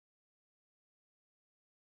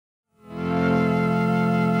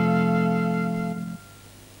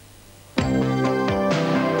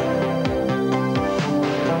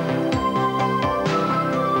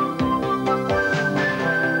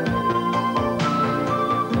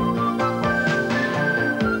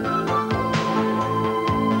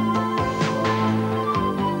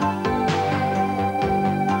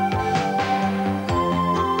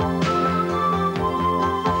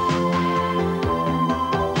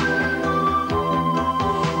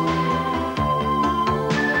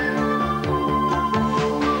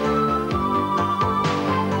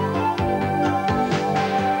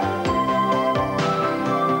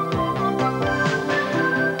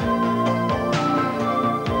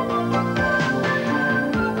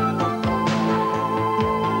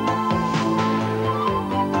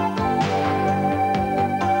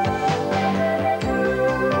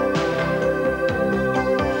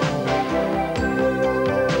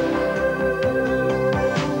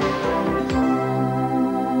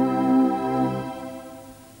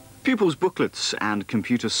Pupils' booklets and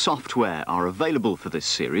computer software are available for this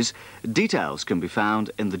series. Details can be found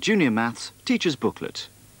in the Junior Maths Teacher's Booklet.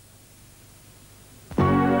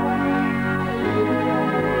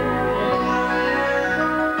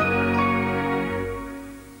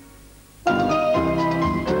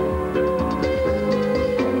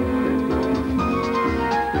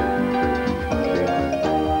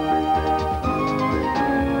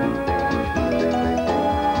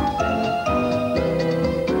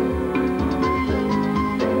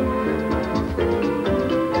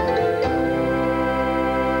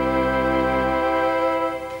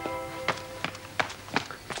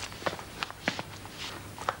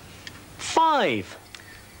 Five.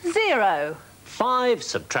 0 5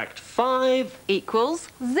 subtract 5 equals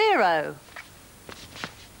 0.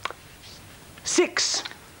 6.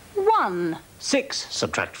 1 6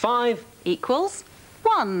 subtract 5 equals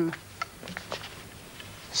 1.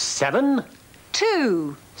 7.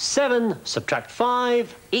 2 7 subtract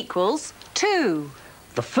 5 equals 2.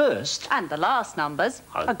 The first And the last numbers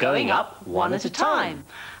are going up one at a time.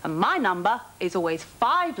 And my number is always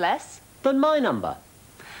 5 less. than my number.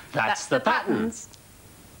 That's the pattern.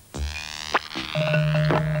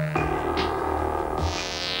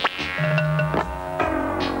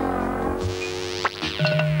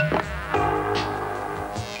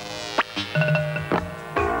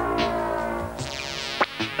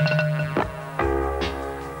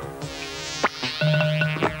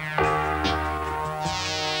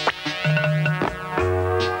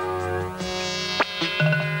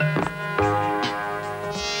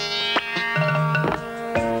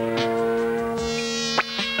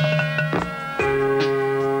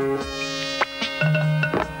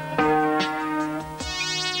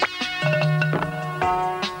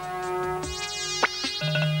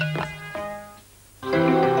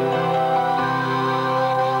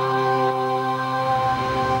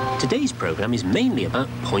 Today's programme is mainly about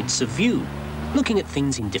points of view, looking at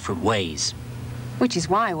things in different ways. Which is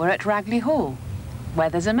why we're at Ragley Hall, where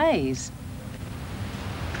there's a maze.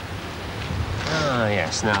 Ah,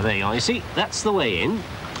 yes, now there you are. You see, that's the way in.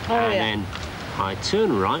 And then I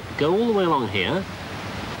turn right, go all the way along here,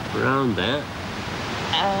 round there.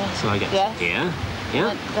 So I get to here.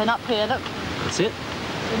 Yeah. Then up here, look. That's it.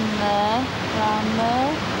 In there, round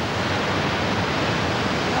there.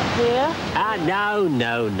 Up here. Ah, no.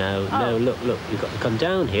 Look, you've got to come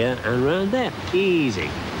down here and round there. Easy.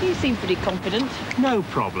 You seem pretty confident. No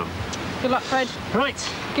problem. Good luck, Fred. Right.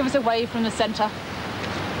 Give us a wave from the centre.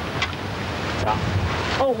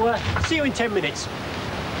 See you in 10 minutes.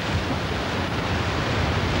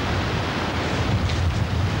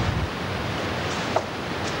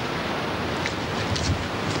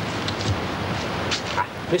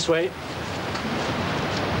 This way.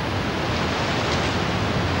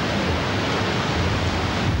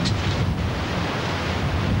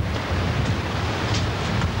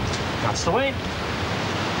 That's the way.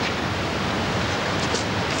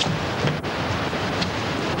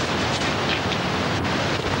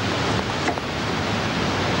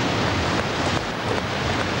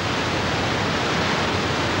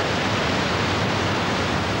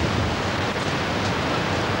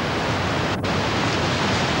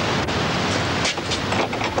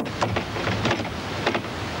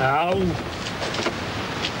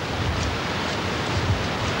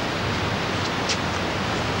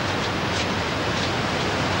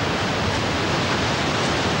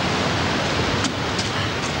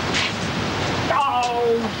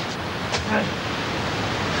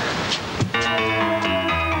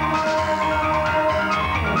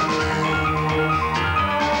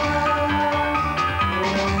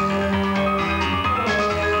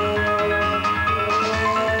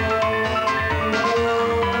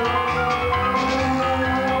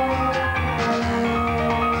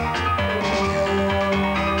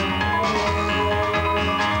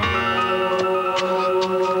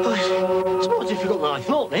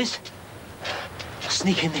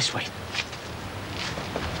 Sneak in this way.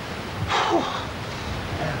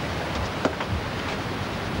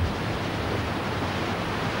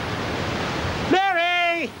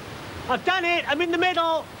 Mary! I've done it! I'm in the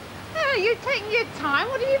middle! Oh, you're taking your time.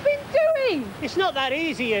 What have you been doing? It's not that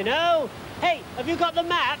easy, you know. Hey, have you got the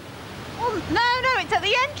map? Well, no, it's at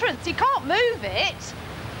the entrance. You can't move it.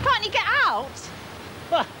 Can't you get out?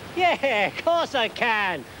 Well, yeah, of course I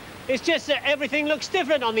can. It's just that everything looks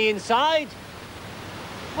different on the inside.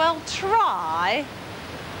 Well, try.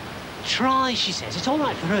 Try, she says. It's all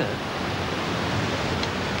right for her.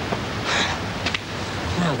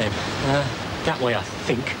 Now then, that way, I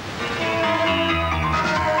think.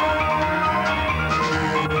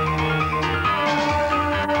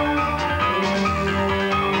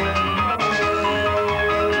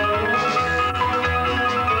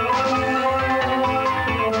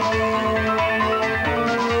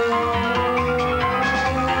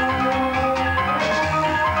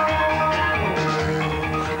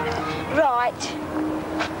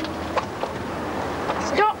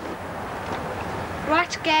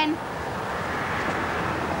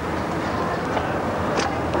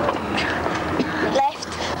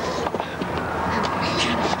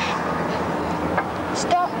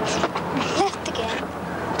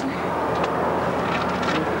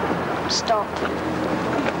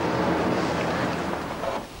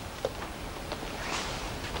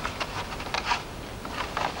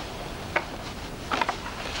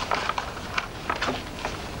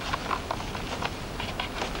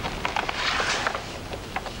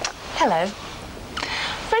 Hello.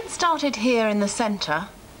 Fred started here in the centre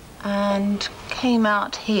and came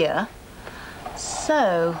out here.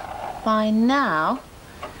 So, by now,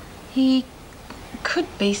 he could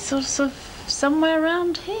be sort of somewhere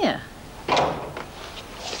around here. He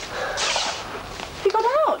got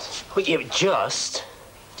out. Well, you just...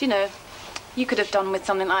 Do you know, you could have done with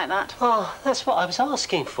something like that. Oh, that's what I was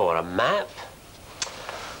asking for, a map.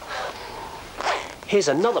 Here's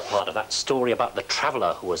another part of that story about the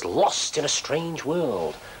traveller who was lost in a strange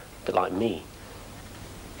world, a bit like me.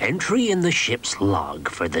 Entry in the ship's log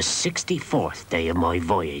for the 64th day of my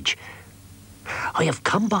voyage. I have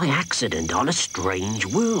come by accident on a strange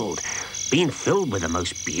world, being filled with the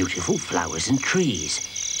most beautiful flowers and trees.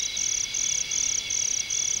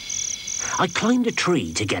 I climbed a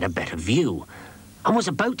tree to get a better view, and was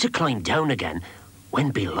about to climb down again,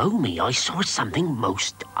 when below me I saw something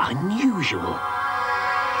most unusual.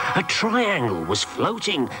 A triangle was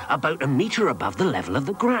floating about a metre above the level of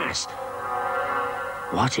the grass.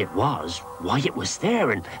 What it was, why it was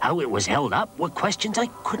there, and how it was held up were questions I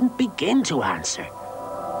couldn't begin to answer.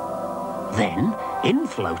 Then, in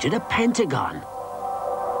floated a pentagon.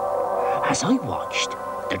 As I watched,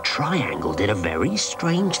 the triangle did a very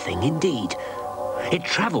strange thing indeed. It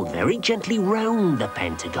travelled very gently round the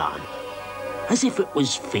pentagon, as if it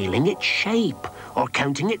was feeling its shape, or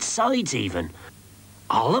counting its sides even.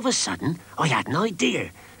 All of a sudden, I had an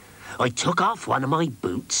idea. I took off one of my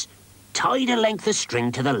boots, tied a length of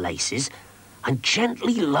string to the laces, and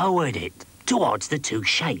gently lowered it towards the two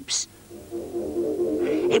shapes.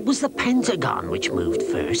 It was the pentagon which moved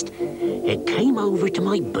first. It came over to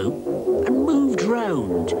my boot and moved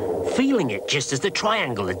round, feeling it just as the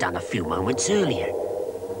triangle had done a few moments earlier.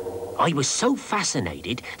 I was so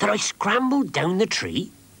fascinated that I scrambled down the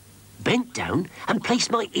tree, bent down, and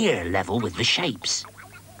placed my ear level with the shapes.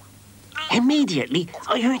 Immediately,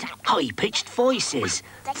 I heard high-pitched voices.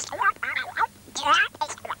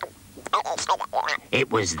 It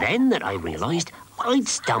was then that I realised I'd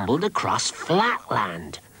stumbled across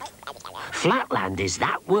Flatland. Flatland is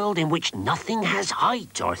that world in which nothing has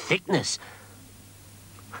height or thickness.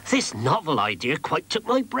 This novel idea quite took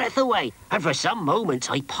my breath away, and for some moments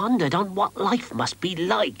I pondered on what life must be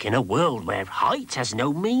like in a world where height has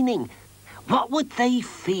no meaning. What would they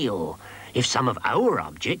feel if some of our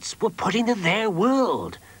objects were put into their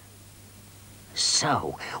world?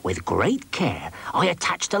 So, with great care, I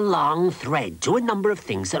attached a long thread to a number of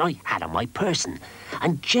things that I had on my person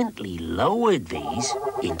and gently lowered these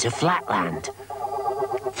into Flatland.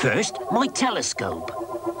 First, my telescope.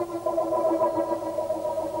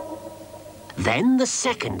 Then the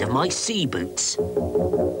second of my sea boots.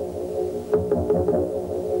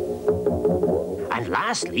 And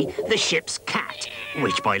lastly, the ship's cat,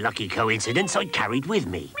 which by lucky coincidence I carried with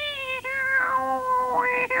me.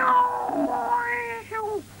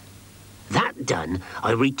 That done,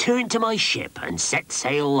 I returned to my ship and set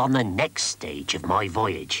sail on the next stage of my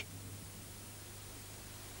voyage.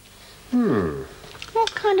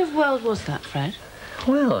 What kind of world was that, Fred?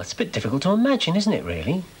 Well, it's a bit difficult to imagine, isn't it,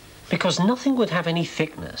 really? Because nothing would have any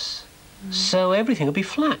thickness, so everything would be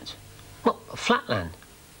flat. Well, flatland.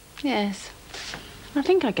 Yes. I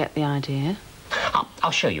think I get the idea.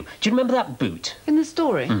 I'll show you. Do you remember that boot? In the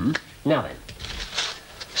story? Now then,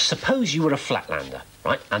 suppose you were a flatlander,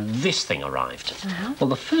 right, and this thing arrived. Well,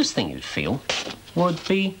 the first thing you'd feel would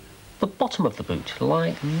be the bottom of the boot,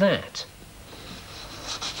 like that.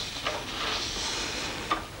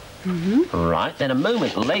 Right, then a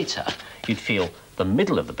moment later, you'd feel the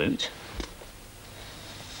middle of the boot.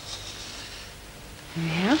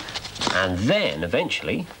 Yeah. And then,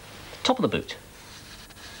 eventually, top of the boot.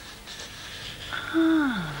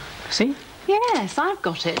 See? Yes, I've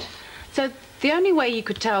got it. So the only way you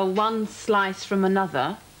could tell one slice from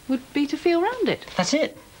another would be to feel round it. That's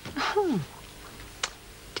it. Oh.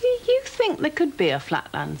 Do you think there could be a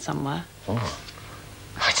flatland somewhere? Oh,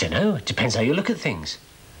 I don't know. It depends how you look at things.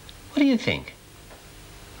 What do you think?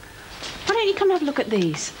 Why don't you come have a look at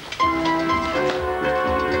these?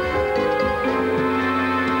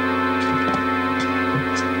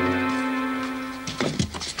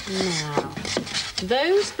 Now,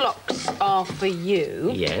 those blocks are for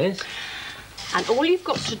you. Yes. And all you've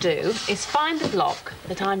got to do is find the block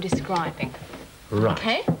that I'm describing. Right.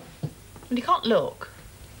 OK? And you can't look.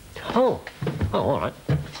 Oh, all right.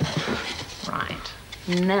 Right.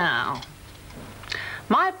 Now,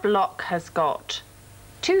 my block has got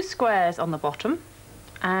 2 squares on the bottom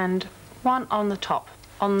and 1 on the top,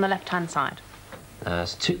 on the left-hand side.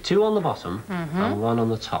 There's two on the bottom and 1 on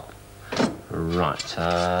the top. Right.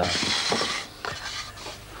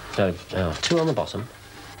 No, 2 on the bottom.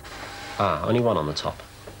 Only 1 on the top.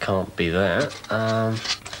 can't be that.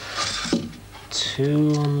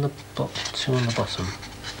 2 on the bottom. 2 on the bottom.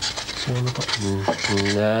 2 on the bottom.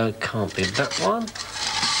 No, can't be that one.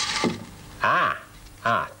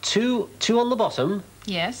 Two on the bottom.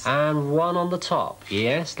 Yes. And 1 on the top.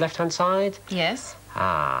 Yes, left-hand side. Yes.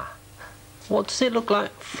 What does it look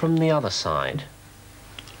like from the other side?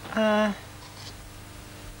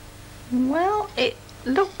 Well, it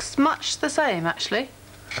looks much the same, actually.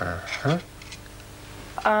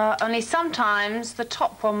 Only sometimes the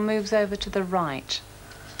top one moves over to the right.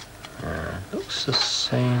 Looks the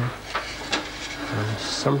same.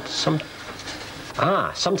 Sometimes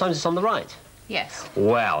it's on the right. Yes.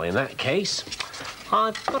 Well, in that case,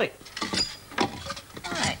 I've got it.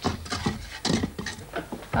 Right.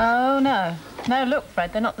 Oh, no. No, look,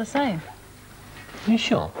 Fred, they're not the same. Are you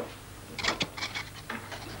sure?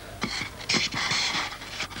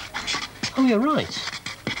 Oh, you're right.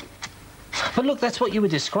 But look, that's what you were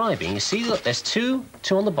describing. You see, look, there's two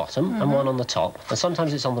on the bottom and 1 on the top. And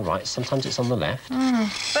sometimes it's on the right, sometimes it's on the left.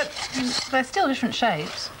 But they're still different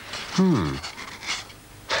shapes.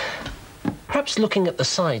 Perhaps looking at the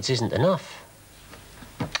sides isn't enough.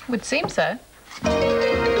 Would seem so.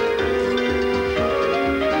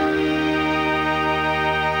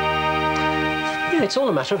 Yeah, it's all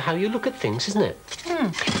a matter of how you look at things, isn't it?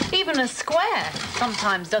 Even a square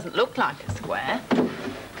sometimes doesn't look like a square.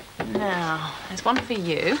 Now, there's one for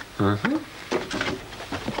you.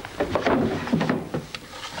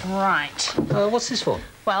 Right. What's this for?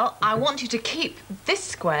 Well, I want you to keep this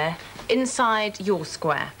square inside your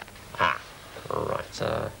square. All right.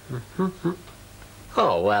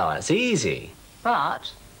 Oh, well, that's easy.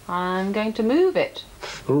 But I'm going to move it.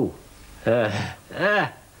 Ooh.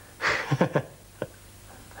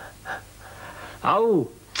 Oh.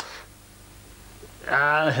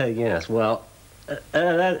 Yes, well...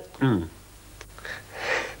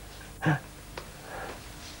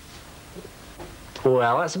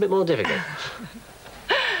 Well, that's a bit more difficult.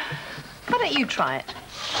 Why don't you try it?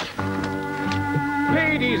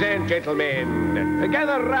 Ladies and gentlemen,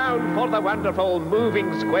 gather round for the wonderful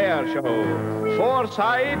moving square show. 4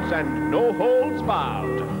 sides and no holds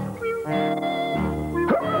barred.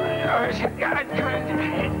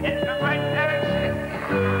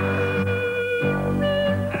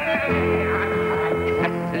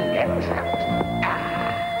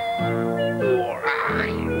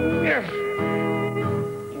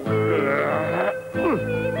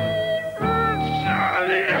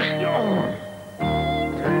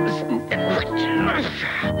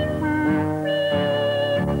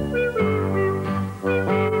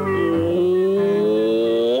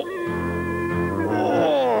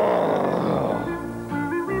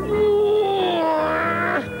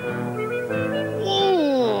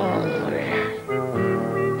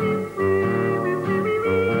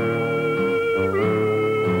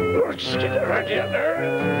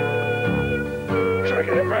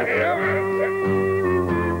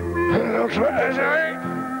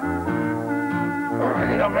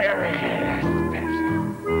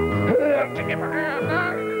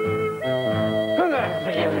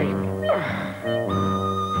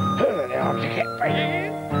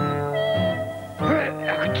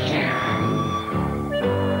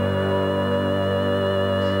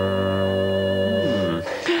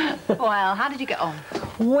 Well, how did you get on?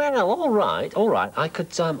 Well, all right. I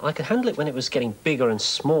could handle it when it was getting bigger and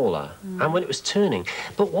smaller, and when it was turning.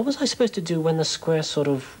 But what was I supposed to do when the square sort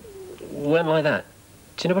of went like that?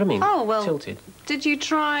 Do you know what I mean? Oh, well... Tilted. Did you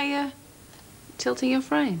try tilting your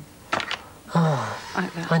frame? Oh,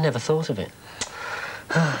 Like that. I never thought of it.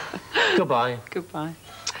 Goodbye. Goodbye.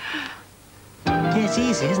 Yeah, it's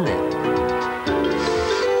easy, isn't it?